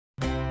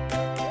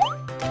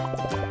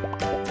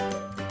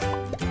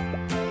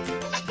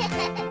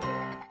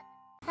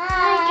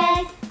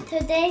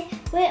Today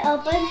we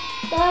open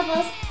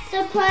Doorables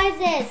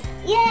Surprises!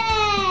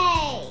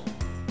 Yay!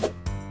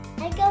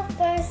 I go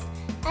first.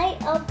 I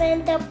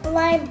open the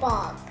blind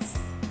box.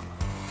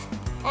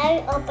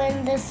 I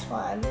open this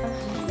one.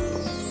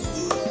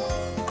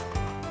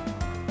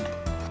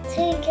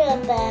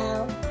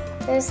 Tinkerbell.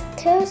 There's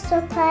 2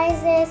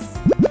 surprises.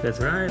 That's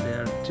right,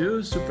 there are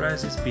 2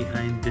 surprises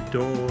behind the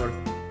door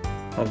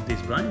of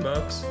this blind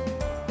box.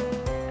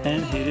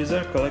 And here is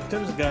our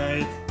collector's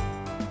guide.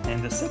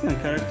 And the second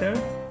character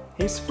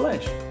is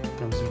Flash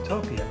from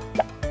Zootopia.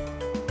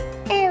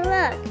 Hey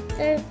look,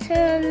 there's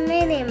 2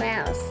 Minnie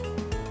Mouse.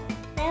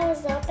 I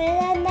was open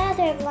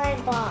another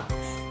blind box.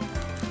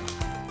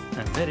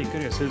 I'm very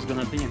curious who's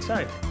gonna be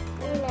inside.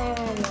 I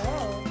don't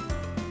know.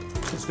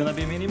 It's gonna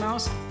be Minnie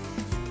Mouse?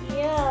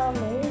 Yeah,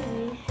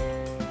 maybe.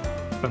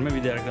 Or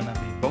maybe they are gonna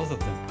be both of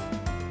them.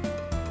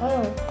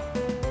 Oh.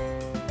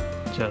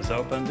 Just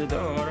open the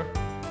door,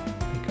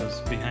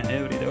 because behind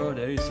every door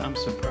there is some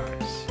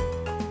surprise.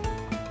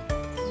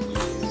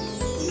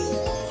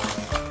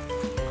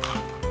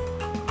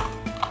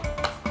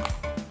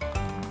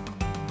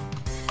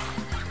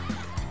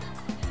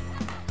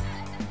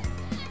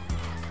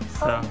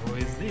 So, who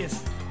is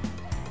this?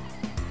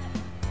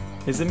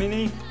 Is it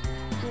Minnie?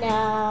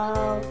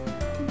 No.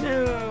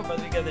 No, but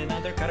we got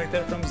another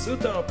character from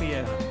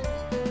Zootopia.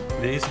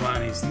 This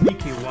one is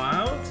Nicky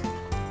Wild,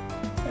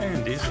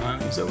 and this one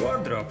is a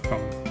wardrobe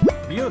from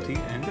Beauty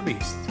and the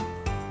Beast.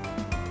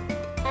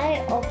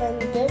 I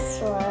opened this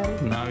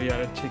one. Now we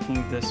are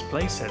checking this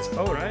playsets.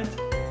 Alright,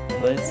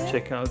 let's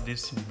check out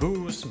this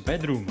Boo's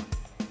bedroom.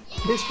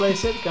 This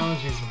playset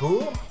comes with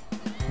Boo.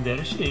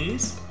 There she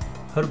is,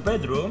 her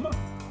bedroom,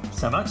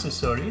 some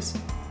accessories,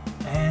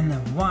 and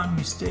one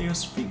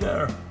mysterious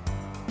figure.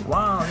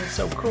 Wow, that's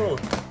so cool.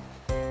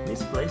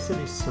 This playset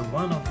is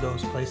one of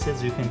those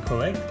playsets you can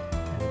collect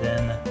and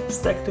then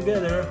stack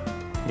together.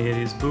 Here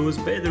is Boo's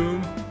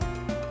bedroom.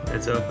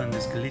 Let's open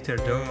this glitter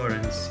door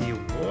and see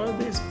what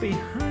is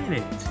behind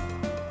it.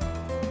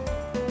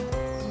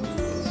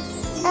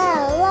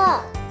 Oh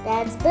look,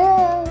 that's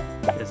Boo.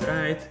 That's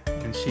right,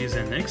 and she's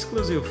an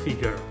exclusive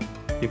figure.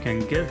 You can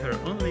get her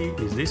only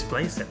with this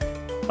playset.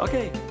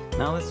 Okay,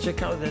 now let's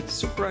check out that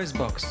surprise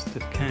box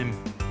that came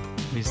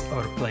with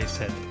our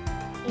playset.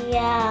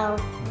 Yeah.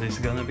 What is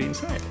gonna be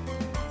inside?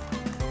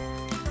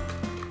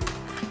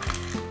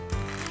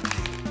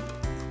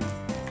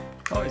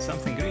 Oh, it's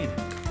something green.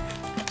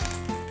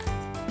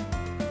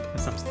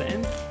 There's some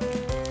stand.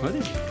 What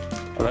is it?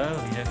 Well,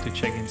 we have to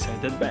check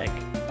inside that bag.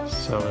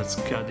 So let's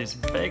cut this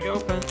bag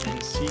open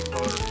and see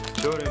our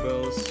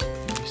Doorables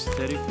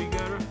mystery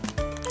figure.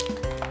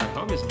 I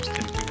hope it's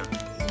mystery figure.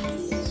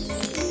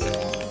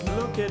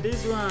 Look at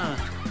this one.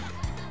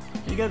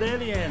 You got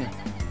Alien.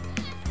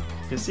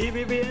 You see,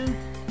 Vivienne?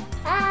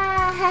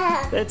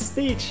 Ah. That's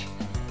Stitch.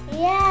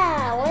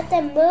 Yeah, what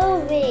a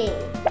movie.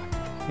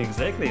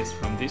 Exactly, it's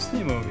from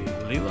Disney movie,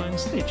 Lilo and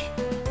Stitch.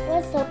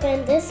 Let's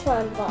open this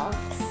one box.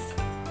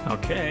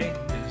 Okay,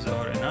 this is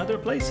our another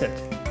playset.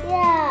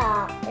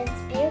 Yeah, it's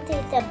Beauty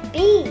the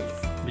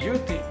Beast.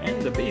 Beauty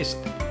and the Beast.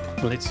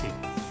 Let's see.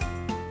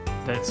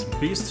 That's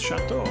Beast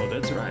Chateau,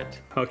 that's right.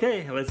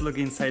 Okay, let's look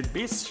inside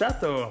Beast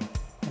Chateau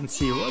and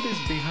see what is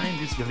behind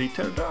this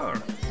glitter door.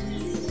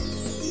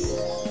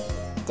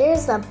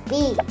 There's a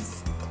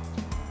beast.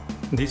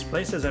 These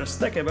places are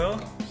stackable,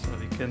 so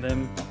we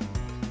can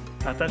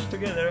attach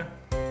together.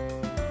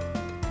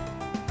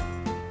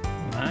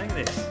 Like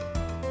this.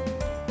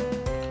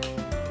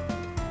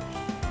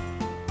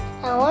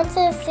 I want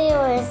to see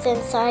what's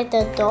inside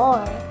the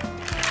door.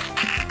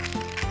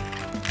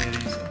 Here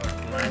is our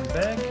blind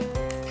bag.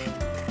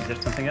 Is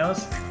there something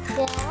else?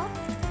 Yeah.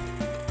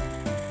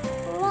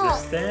 There's a Look,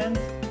 stand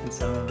and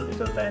some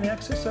little tiny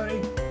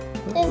accessory.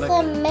 there's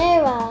a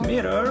mirror.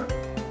 Mirror.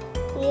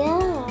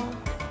 Yeah.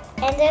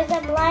 And there's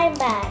a blind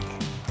bag.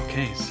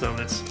 Okay, so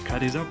let's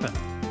cut this open.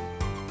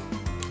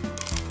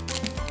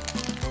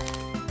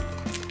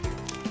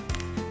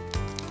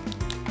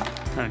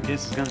 I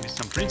guess it's gonna be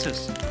some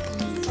princess.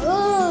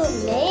 Ooh,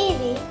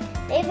 maybe.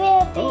 Maybe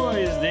it'll be... Who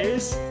is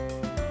this?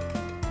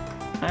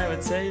 I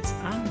would say it's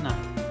Anna.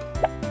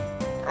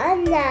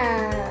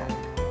 Anna.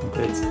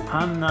 That's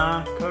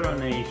Anna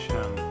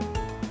Coronation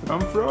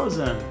from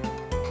Frozen.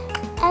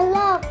 I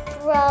love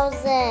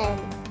Frozen.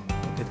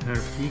 Look at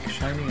her big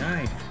shining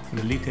eye,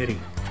 glittery.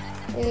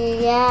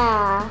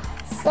 Yeah,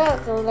 so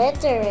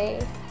glittery.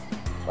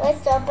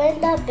 Let's open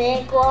the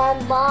big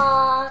one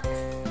box.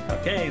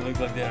 Okay, looks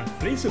like there are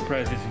 3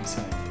 surprises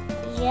inside.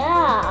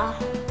 Yeah.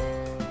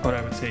 Or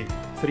I would say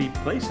 3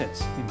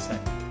 playsets inside.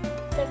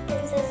 The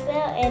Princess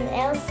Belle and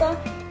Elsa.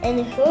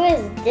 And who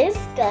is this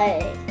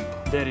guy?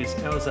 There is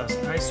Elsa's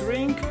ice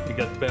rink, we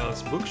got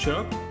Belle's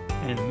bookshop,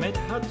 and Mad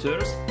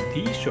Hatter's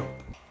tea shop.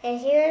 And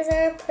here's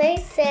our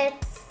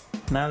playsets.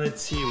 Now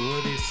let's see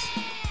what is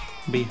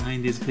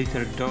behind this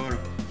glitter door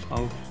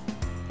of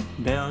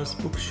Belle's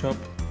bookshop.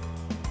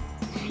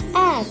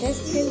 Ah,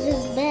 that's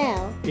Princess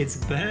Belle. It's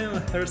Belle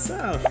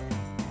herself.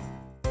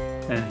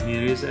 And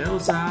here is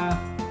Elsa.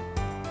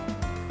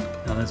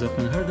 Now let's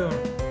open her door.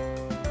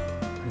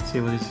 Let's see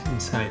what is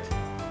inside.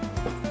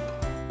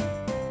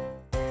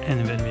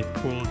 And when we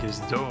pull this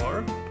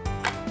door,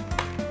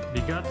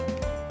 we got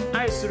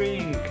ice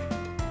rink.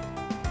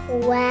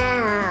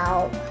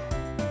 Wow.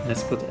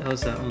 Let's put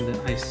Elsa on the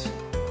ice.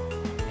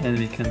 And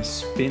we can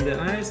spin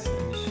the ice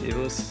and she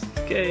will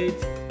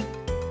skate.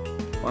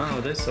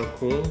 Wow, that's so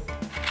cool.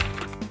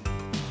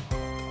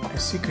 A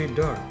secret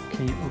door.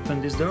 Can you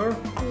open this door?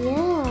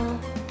 Yeah.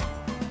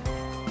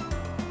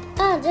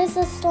 Oh, there's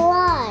a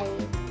slide.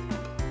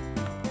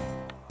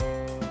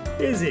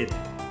 Is it?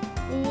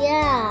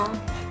 Yeah.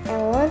 I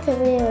want to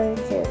be able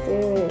to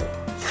do it.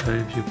 So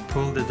if you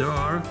pull the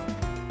door,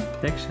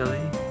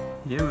 actually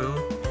you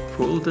will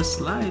pull the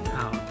slide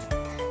out.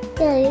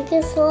 Yeah, you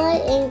can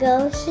slide and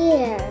go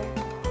here.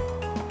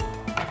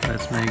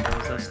 Let's make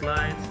Elsa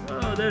slide.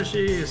 Oh, there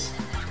she is.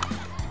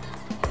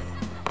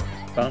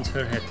 Bounce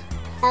her head.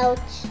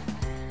 Ouch.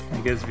 I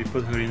guess we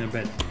put her in a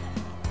bed.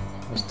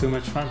 It was too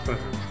much fun for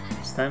her.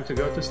 It's time to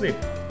go to sleep.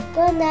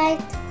 Good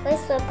night.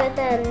 Let's open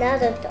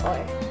another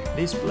door.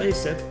 This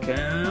playset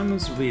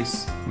comes with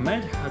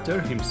Mad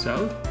Hatter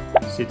himself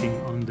sitting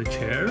on the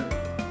chair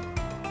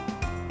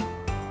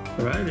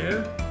right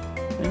there,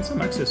 and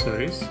some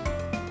accessories.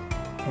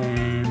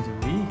 And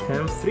we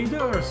have 3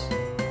 doors.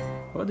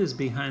 What is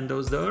behind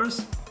those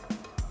doors?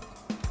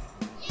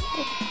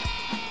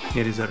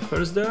 Here is our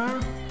first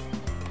door.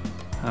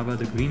 How about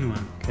the green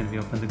one? Can we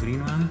open the green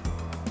one?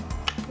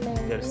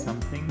 Maybe. There's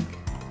something.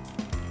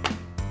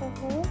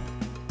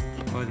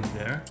 What is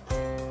there?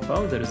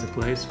 Oh, there is a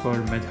place for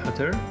Mad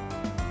Hatter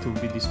to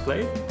be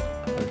displayed.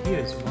 But here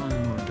is one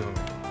more door.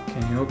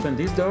 Can you open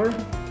this door?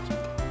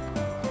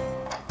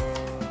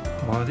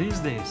 What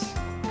is this?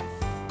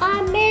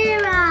 A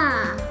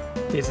mirror.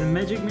 It's a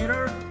magic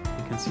mirror.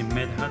 You can see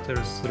Mad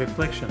Hatter's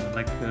reflection,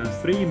 like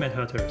 3 Mad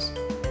Hatters.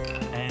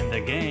 And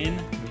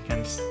again, we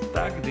can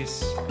stack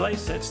these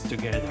playsets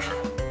together.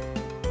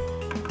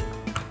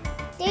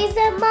 These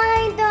are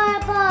my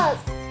doorables.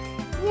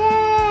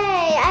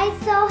 Yay! I'm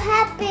so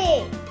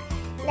happy.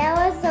 Now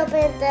let's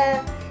open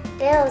the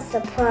Belle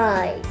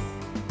surprise.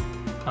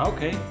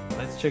 Okay,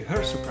 let's check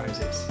her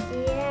surprises.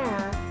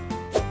 Yeah.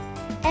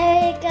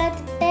 And we got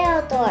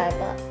Belle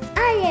doorable.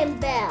 I am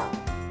Belle.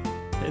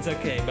 It's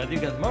okay, but you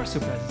got more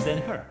surprises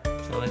than her.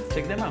 So let's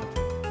check them out.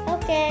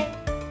 Okay.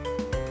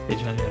 Which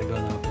one we are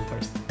gonna open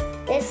first?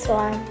 This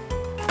one.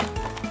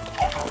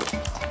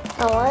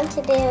 I want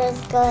to do is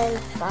go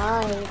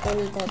inside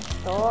in the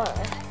door.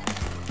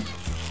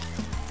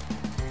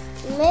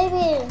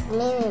 Maybe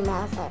Minnie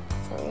Mouse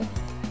actually.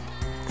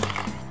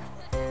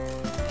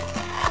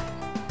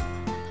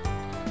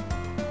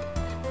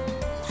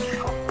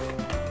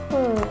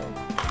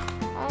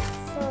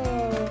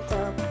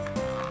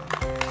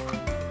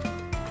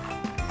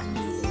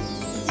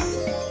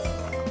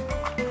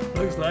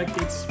 Looks like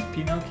it's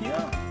Pinocchio.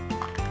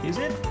 Is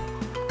it?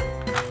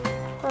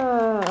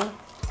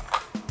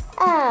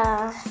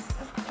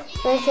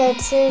 Look at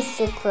 2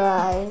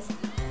 surprise.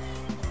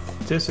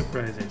 2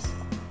 surprises.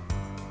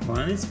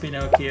 One is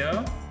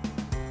Pinocchio,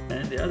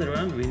 and the other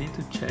one we need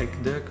to check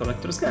the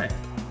collector's guide.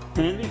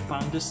 And we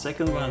found the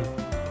second one.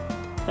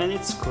 And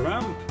it's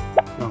Crump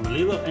from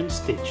Lilo and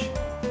Stitch.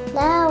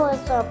 Now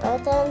let's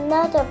open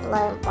another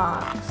blind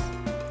box.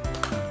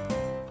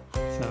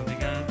 So we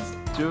got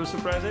 2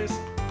 surprises.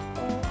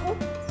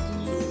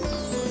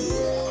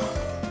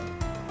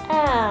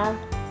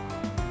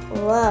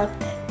 Look,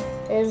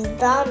 there's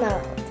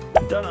Donald.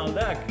 Donald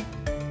Duck.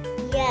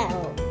 Yeah,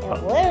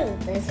 and where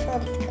is this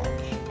one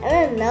coming? I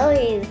don't know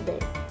he's there.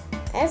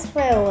 That's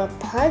for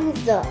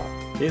Rapunzel.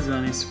 This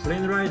one is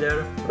Flynn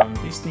Rider from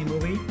Disney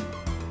movie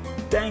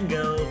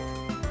Tangled.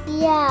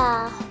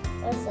 Yeah,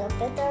 let's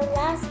open the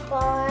last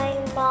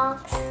blind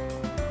box.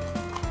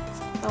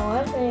 I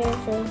wonder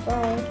what's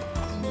inside.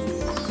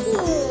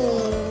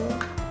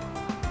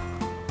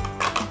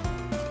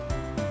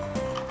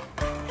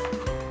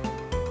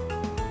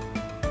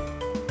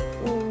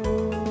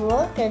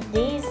 Look at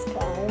these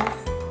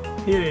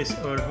guys. Here is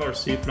our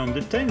horsey from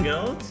the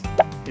Tangled.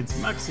 It's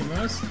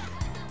Maximus.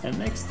 And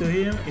next to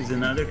him is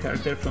another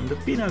character from the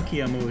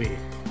Pinocchio movie,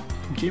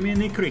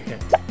 Jiminy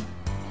Cricket.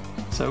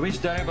 So which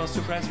Doorable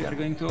surprise we are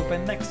going to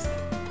open next?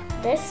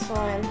 This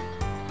one.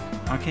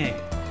 Okay.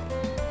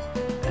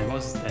 And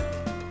what's that?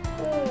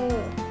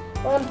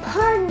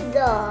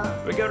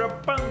 Rapunzel. We got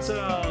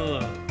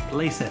Rapunzel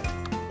playset.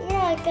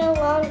 Yeah, I got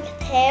long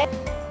hair.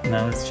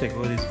 Now let's check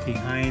what is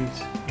behind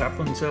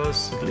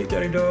Rapunzel's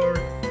glittery door.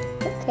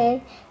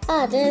 Okay.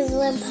 There's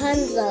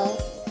Rapunzel.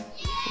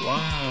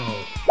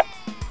 Wow.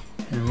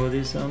 And what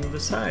is on the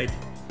side?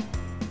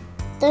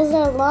 There's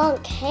a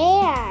long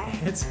hair.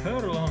 It's her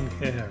long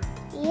hair.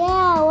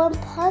 Yeah,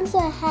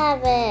 Rapunzel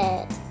have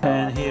it.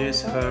 And here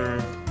is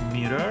her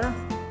mirror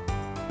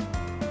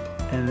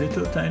and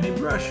little tiny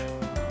brush.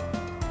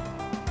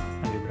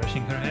 Are you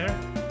brushing her hair?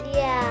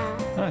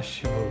 Yeah. Oh,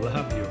 she will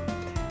love you.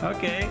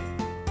 Okay.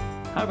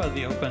 How about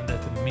we open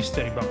that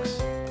mystery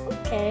box?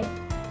 Okay.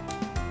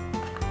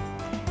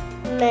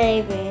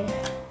 Maybe.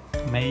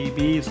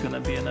 Maybe it's gonna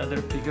be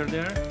another figure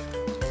there.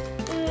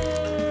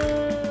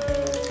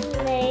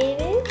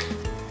 Maybe.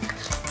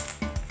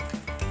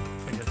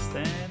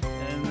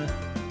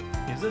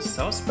 is a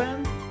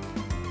saucepan?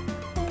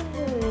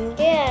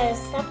 There's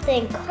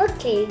something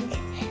cooking.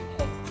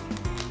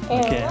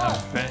 Okay,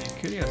 I'm very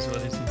curious what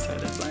is inside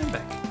that blind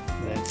bag.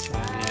 That's why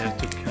we have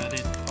to cut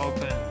it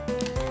open.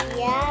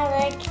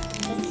 Yeah,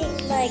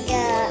 looking like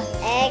an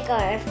egg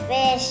or a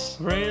fish.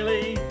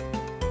 Really?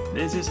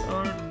 This is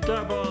our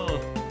double.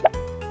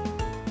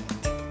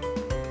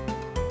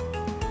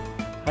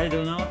 I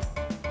don't know.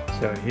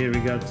 So here we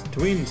got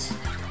twins.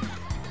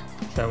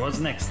 So what's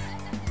next?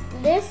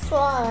 This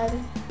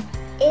one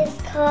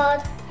is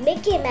called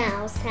Mickey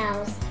Mouse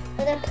House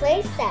for the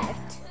playset.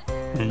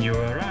 And you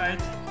were right.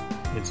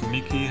 It's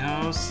Mickey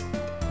House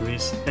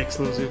with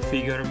exclusive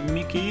figure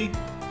Mickey,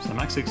 some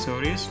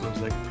accessories, looks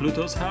like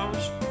Pluto's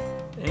house,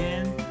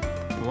 and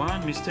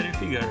one mystery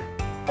figure.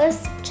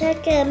 Let's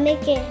check a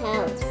Mickey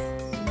house.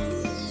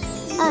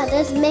 Oh,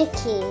 there's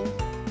Mickey.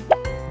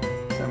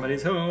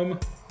 Somebody's home,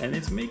 and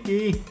it's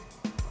Mickey.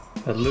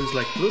 But looks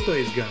like Pluto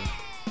is gone.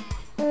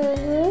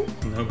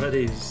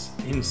 Nobody's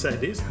inside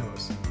this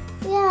house.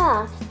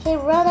 Yeah, he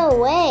ran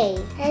away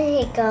and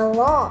he got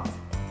lost.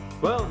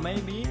 Well,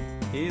 maybe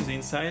he's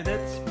inside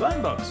that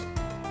blind box.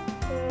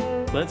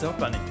 Let's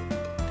open it.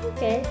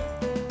 Okay.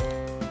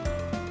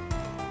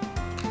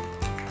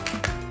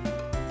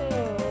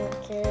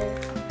 Okay.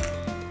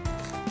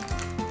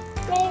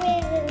 Maybe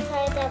it's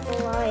inside the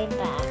blind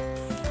box.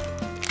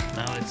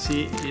 Now let's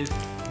see if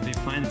we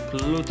find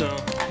Pluto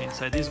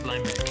inside this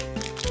blind bag.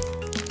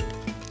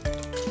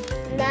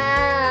 No.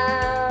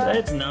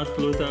 That's not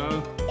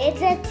Pluto.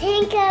 It's a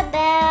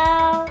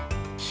Tinkerbell.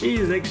 She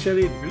is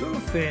actually Blue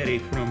Fairy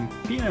from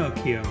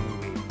Pinocchio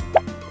movie.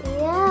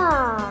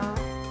 Yeah.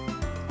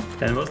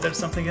 And was there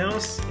something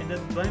else in that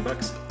blind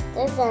box?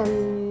 There's a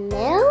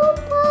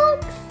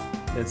mailbox.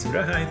 That's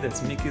right,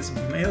 that's Mickey's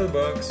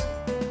mailbox.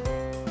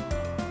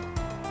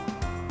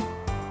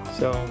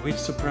 So which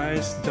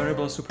surprise,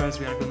 adorable surprise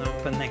we are gonna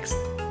open next?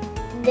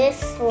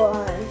 This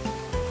one.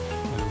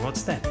 And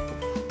what's that?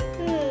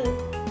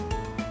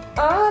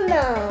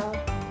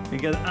 Anna. We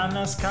got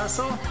Anna's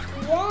castle.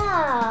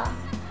 Yeah.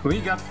 We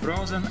got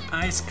frozen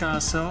ice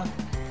castle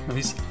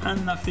with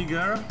Anna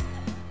figure.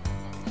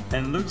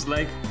 And looks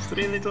like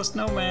 3 little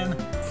snowmen.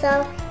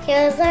 So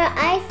here's our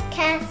ice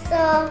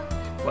castle.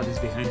 What is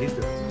behind this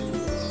door?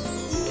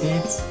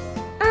 Kids.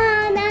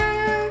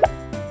 Anna.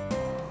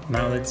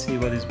 Now let's see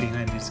what is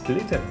behind this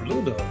glitter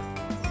blue door.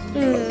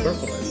 Or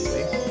purple, I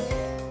say.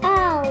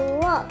 Oh,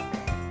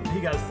 look.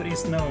 We got 3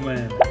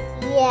 snowmen.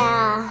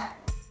 Yeah.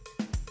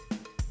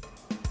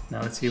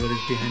 Now let's see what is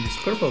behind this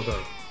purple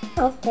door.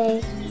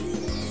 Okay.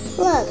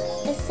 Look,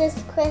 it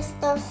says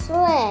crystal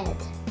thread.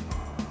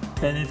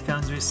 And it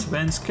comes with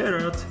Sven's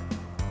carrot.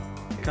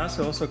 The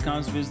castle also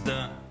comes with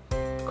the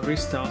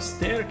crystal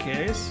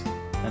staircase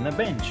and a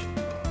bench.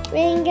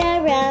 Ring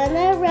around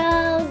the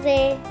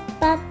rosy,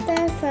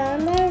 buttons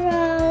on the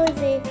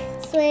rosy.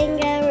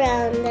 Swing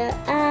around the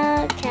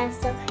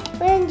castle.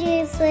 When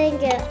you swing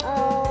it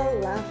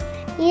all off.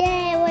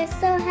 Yay, we're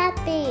so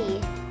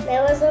happy.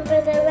 Now let's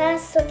open the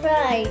last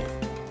surprise.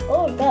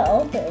 Oh, that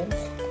opened.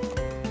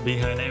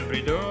 Behind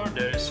every door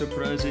there is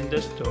surprise in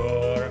the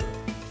store.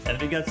 And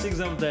we got 6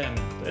 of them.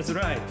 That's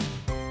right.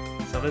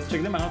 So let's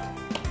check them out.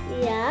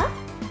 Yeah.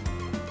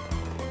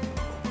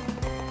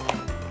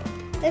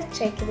 Let's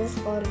check this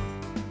one.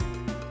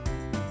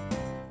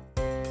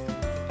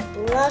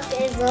 Look,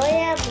 it's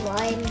only a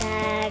blind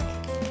bag.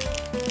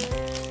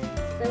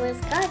 So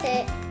let's cut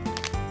it.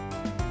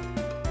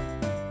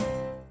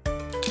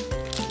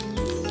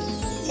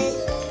 And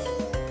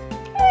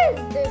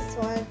where's this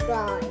one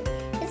going?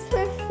 It's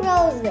for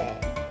Frozen.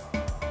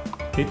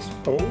 It's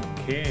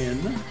Oaken,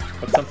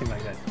 or something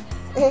like that.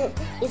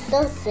 It's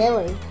so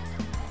silly.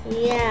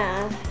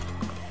 Yeah.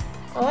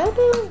 I want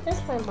to use this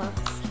one box.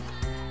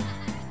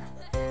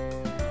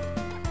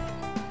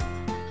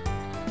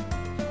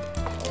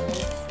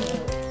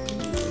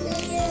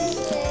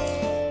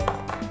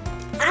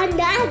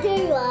 Another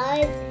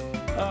one.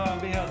 Oh,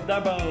 we have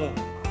double.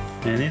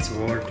 And it's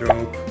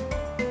wardrobe.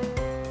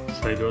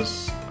 So it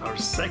was our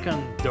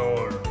second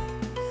door.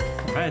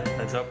 Alright,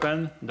 let's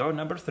open door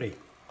number 3.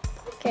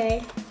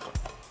 Okay.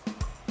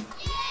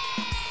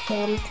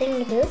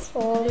 Something this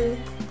one.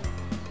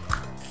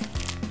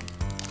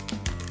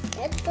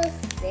 That's so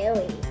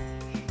silly.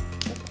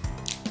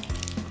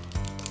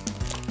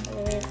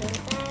 What is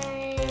inside?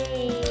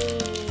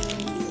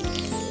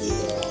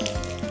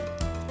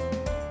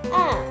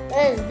 Ah,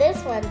 what is this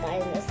one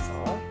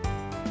dinosaur?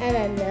 I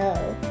don't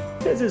know.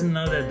 This is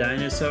not a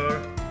dinosaur,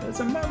 that's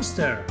a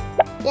monster.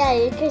 Yeah,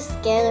 you can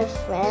scare their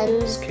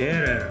friends.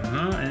 Scarer,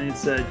 huh? And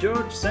it's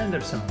George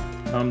Sanderson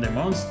from the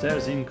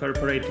Monsters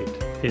Incorporated.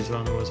 This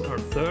one was our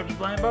 3rd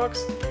blind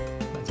box.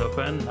 Let's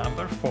open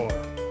number 4.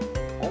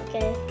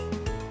 Okay.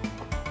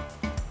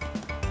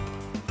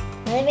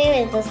 Let me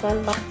read this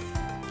one box.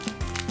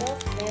 So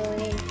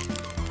silly.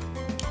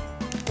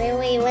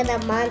 Silly with a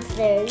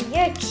monster.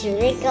 You're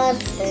trick or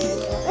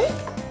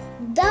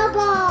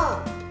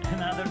double!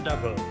 Another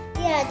double.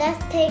 Yeah,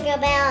 let's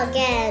Tinkerbell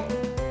again.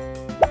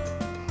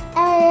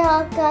 And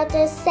I got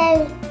the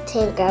same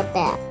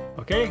Tinkerbell.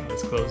 Okay,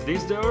 let's close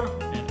this door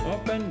and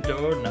open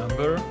door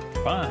number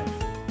 5.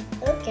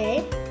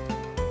 Okay.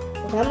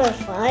 Number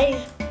 5.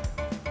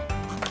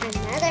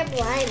 Another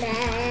blind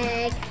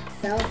bag.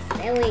 So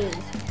silly.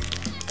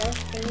 So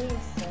silly.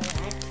 So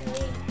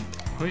actually.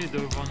 Who you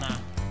do wanna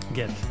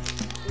get?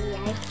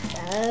 Yikes.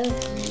 I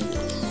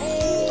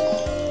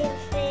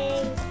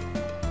think.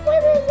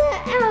 What is the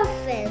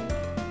elephant?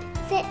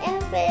 The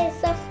elephant is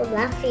so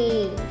fluffy.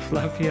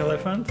 Fluffy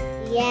elephant?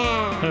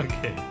 Yeah.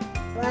 Okay.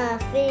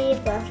 Fluffy,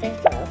 fluffy,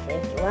 fluffy,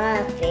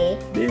 fluffy.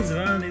 This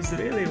one is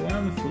really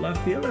one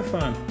fluffy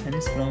elephant, and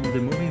it's from the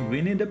movie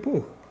Winnie the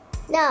Pooh.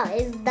 No,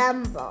 it's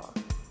Dumbo.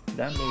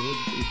 Dumbo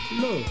would be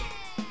blue.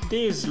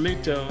 This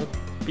little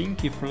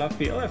pinky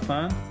fluffy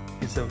elephant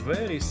is a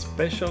very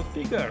special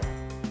figure.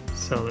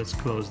 So let's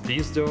close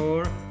this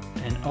door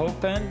and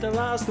open the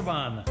last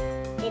one.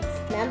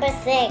 It's number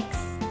 6.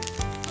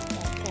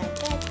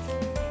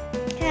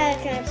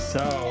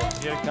 So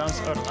here comes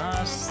our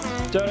last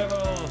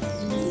Doorable.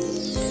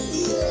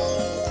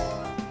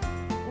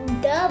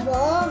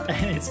 Double.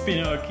 And it's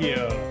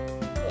Pinocchio.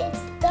 It's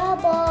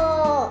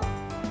double.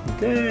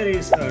 There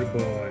is our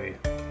boy.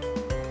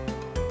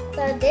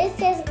 So this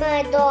is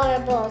my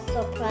adorable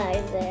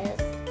surprises.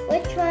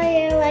 Which one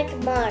you like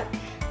more?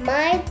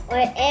 Mine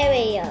or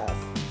Ariel's?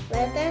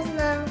 Let us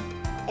know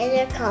in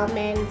your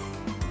comments.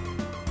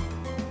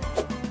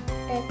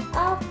 That's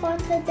all for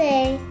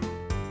today.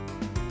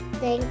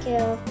 Thank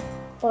you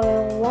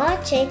for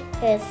watching.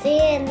 We'll see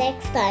you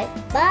next time.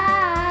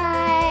 Bye!